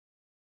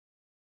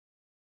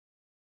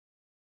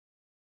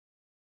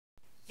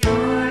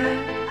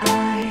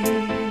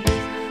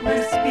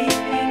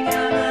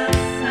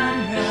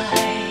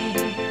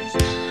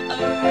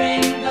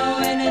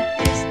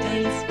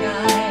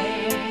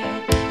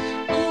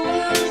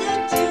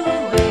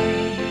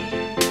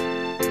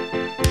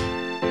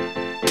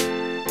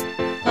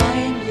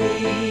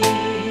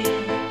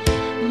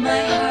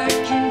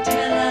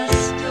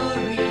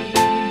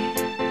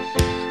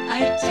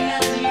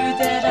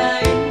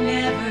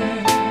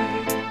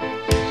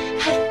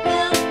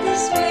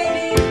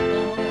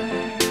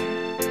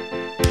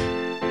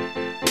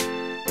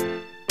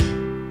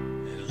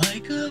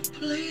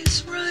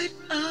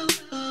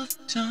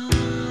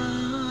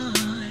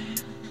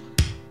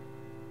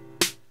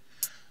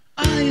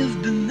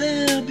have been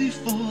there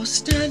before,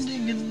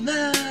 standing in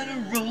that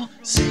row,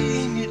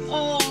 seeing it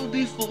all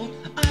before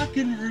I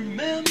can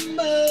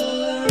remember.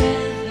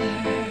 Forever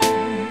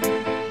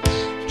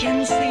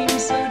can seem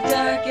so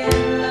dark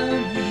and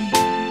lonely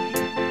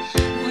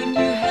when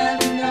you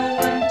have no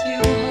one to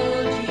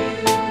hold you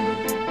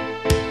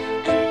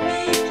and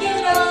make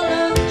it all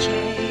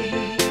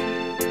okay.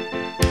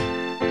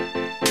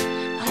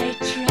 I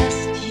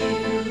trust you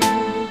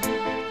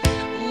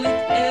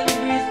with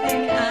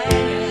everything I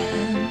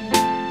am.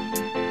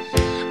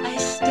 I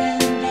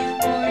stand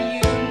before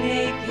you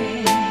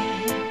naked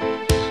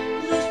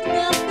with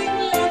nothing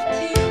left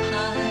to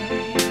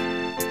hide.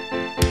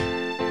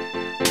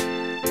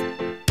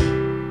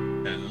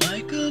 And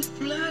like a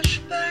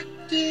flashback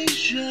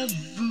deja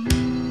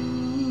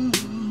vu,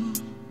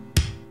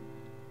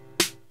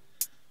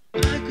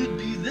 I could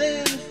be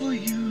there for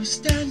you,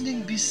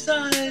 standing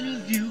beside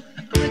of you.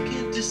 I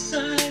can't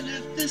decide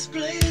if this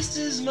place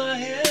is my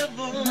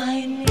heaven.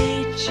 My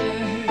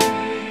nature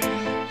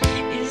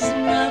is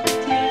not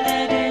to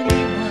let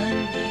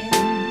anyone in.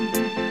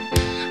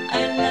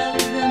 I love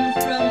them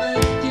from a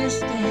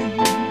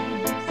distance.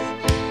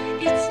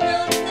 It's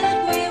not that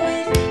way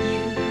with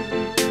you.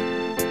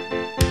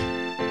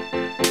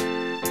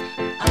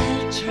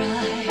 I'll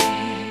try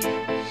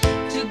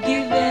to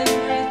give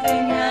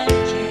everything I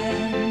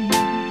can.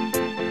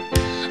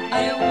 I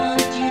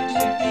want you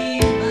to be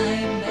my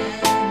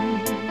man,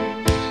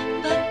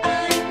 but I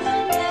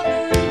will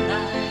never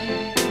lie.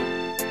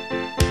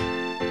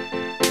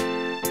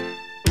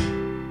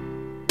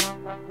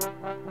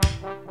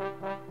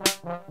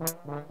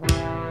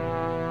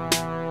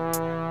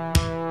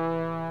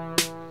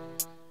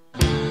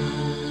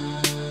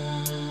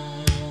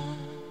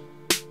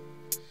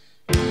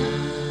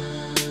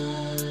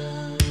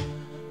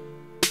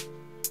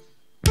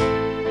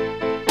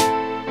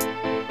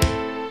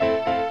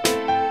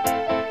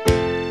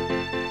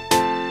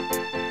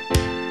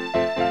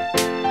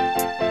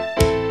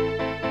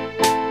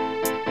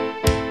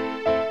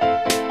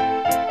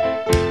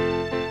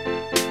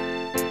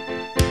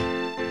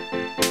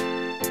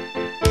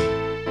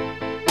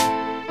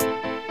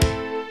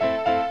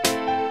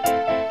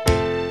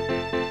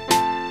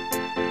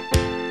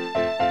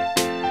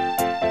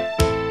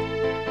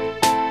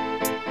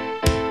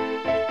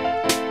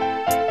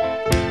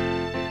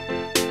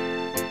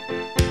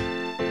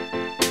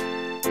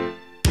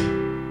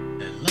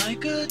 And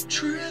like a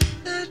trip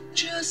that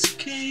just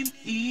came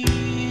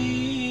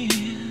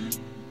in,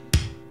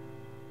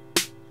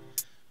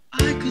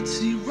 I could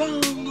see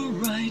wrong or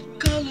right,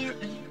 color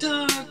and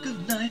dark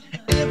of night.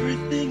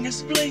 Everything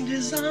is plain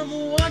as I'm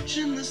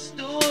watching the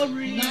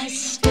story. My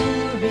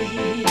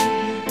story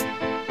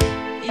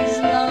is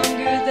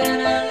longer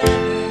than I'll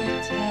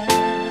ever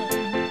tell.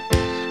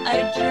 I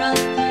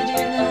dropped it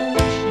in a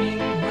wishing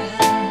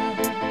well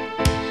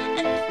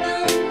and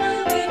found my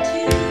way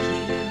to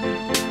you.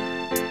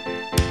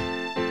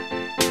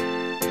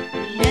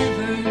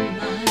 Never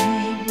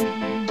mind,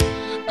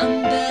 I'm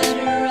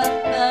better off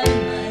by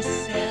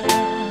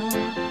myself,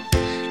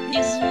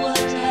 is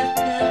what I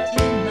felt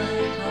in my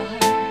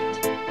heart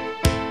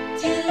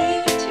till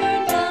you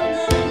turned on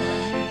the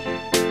light.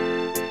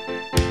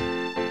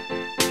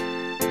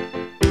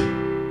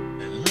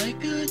 And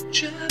like a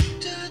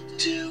chapter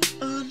to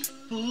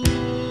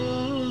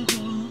unfold,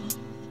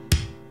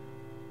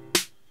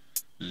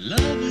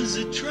 love is a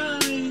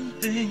trying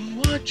thing,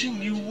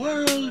 watching your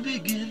world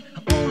begin,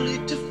 only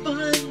to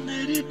find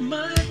that it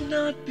might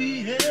not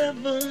be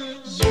heaven.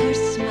 Your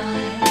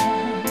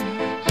smile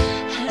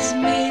has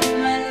made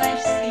my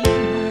life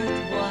seem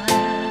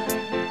worthwhile.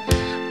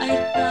 I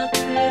thought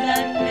that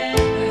I'd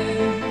never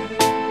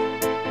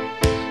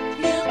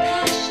feel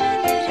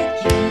passionate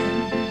again.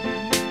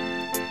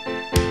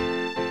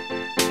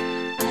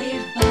 I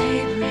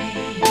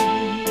vibrate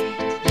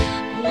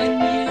when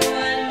you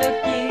are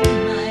looking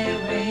my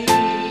way.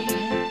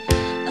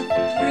 A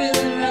thrill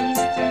runs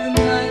through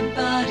my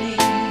body,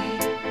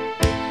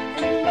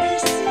 and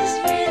this is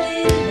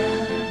really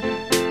love.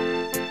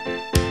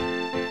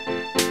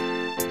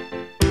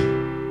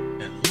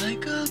 And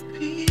like a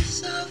piece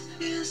of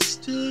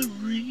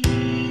history,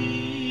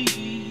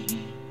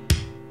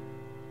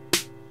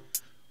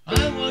 I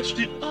watched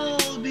it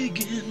all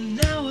begin.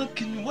 Now I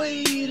can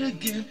wait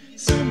again.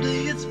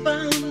 Someday it's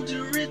bound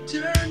to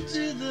return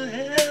to the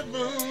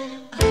heaven.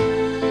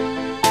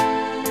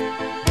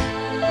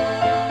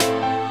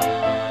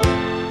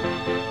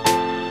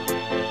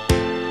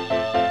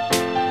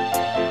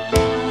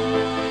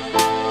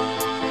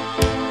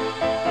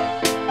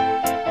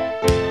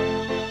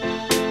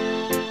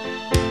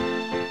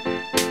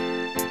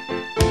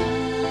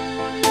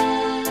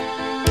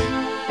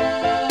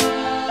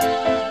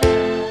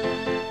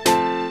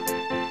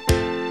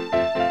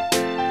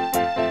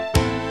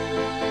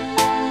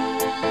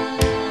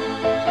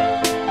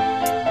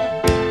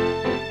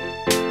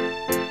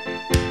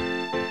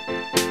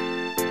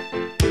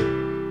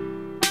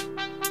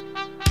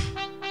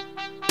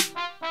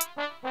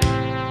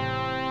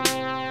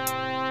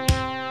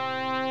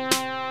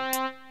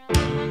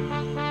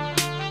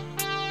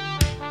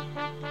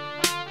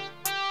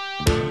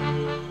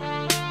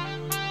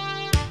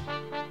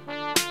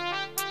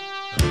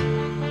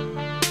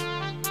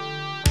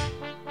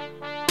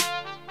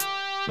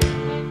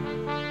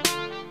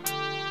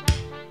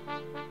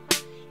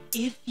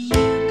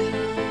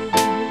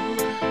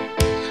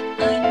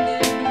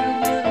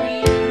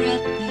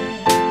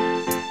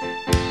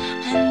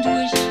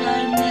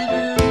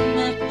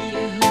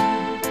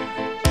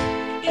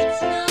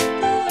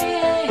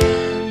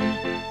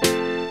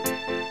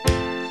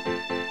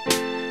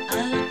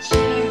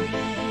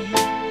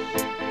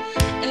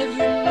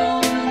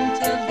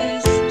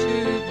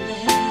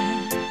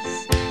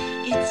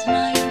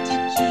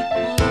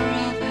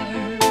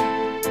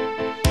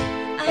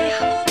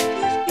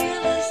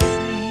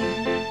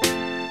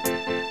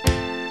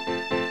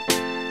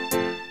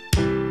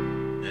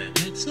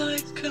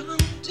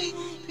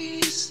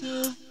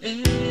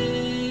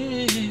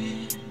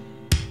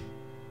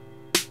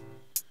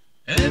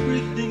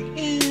 Everything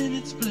in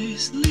its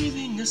place,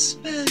 leaving a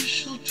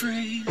special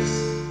trace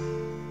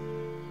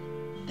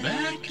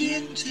back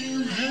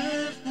into heaven.